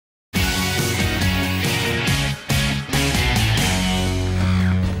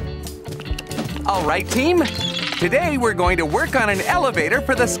All right, team. Today we're going to work on an elevator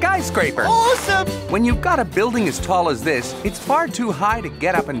for the skyscraper. Awesome! When you've got a building as tall as this, it's far too high to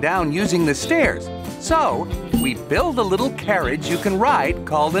get up and down using the stairs. So, we build a little carriage you can ride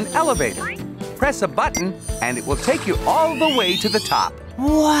called an elevator. Press a button and it will take you all the way to the top.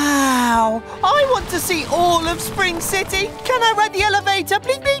 Wow! I want to see all of Spring City. Can I ride the elevator?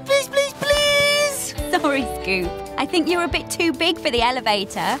 Please, please, please, please, please! Sorry, Scoop. I think you're a bit too big for the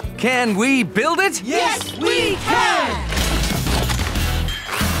elevator. Can we build it? Yes, we can!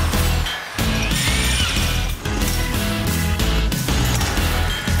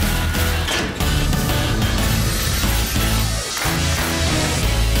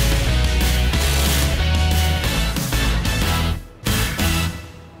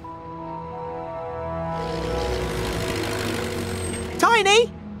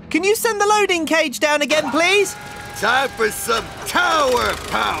 Tiny, can you send the loading cage down again, please? Time for some tower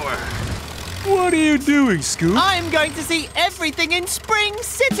power! What are you doing, Scoop? I'm going to see everything in Spring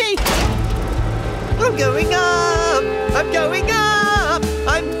City! I'm going up! I'm going up!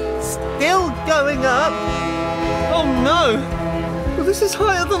 I'm still going up! Oh no! Well, this is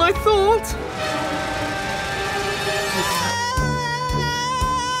higher than I thought!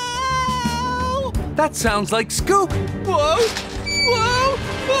 That sounds like Scoop. Whoa! Whoa!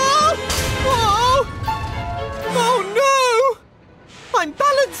 Whoa! Whoa! Oh no! I'm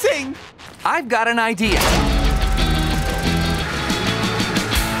balancing! I've got an idea.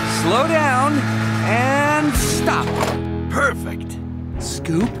 Slow down and stop. Perfect!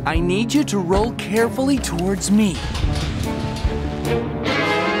 Scoop, I need you to roll carefully towards me.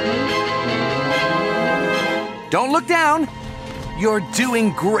 Don't look down. You're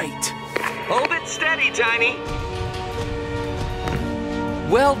doing great. Hold it steady, Tiny.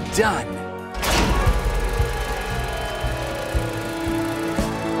 Well done.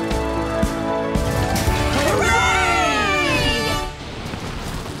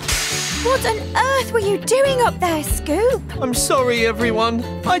 What on earth were you doing up there, Scoop? I'm sorry, everyone.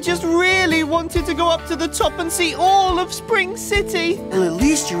 I just really wanted to go up to the top and see all of Spring City. Well, at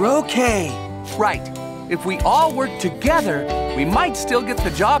least you're okay. Right. If we all work together, we might still get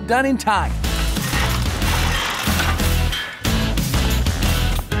the job done in time.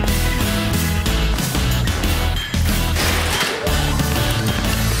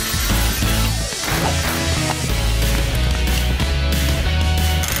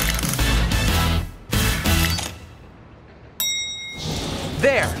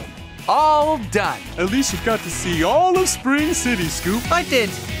 There, all done. At least you got to see all of Spring City, Scoop. I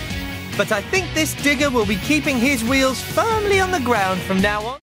did. But I think this digger will be keeping his wheels firmly on the ground from now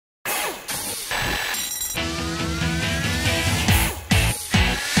on.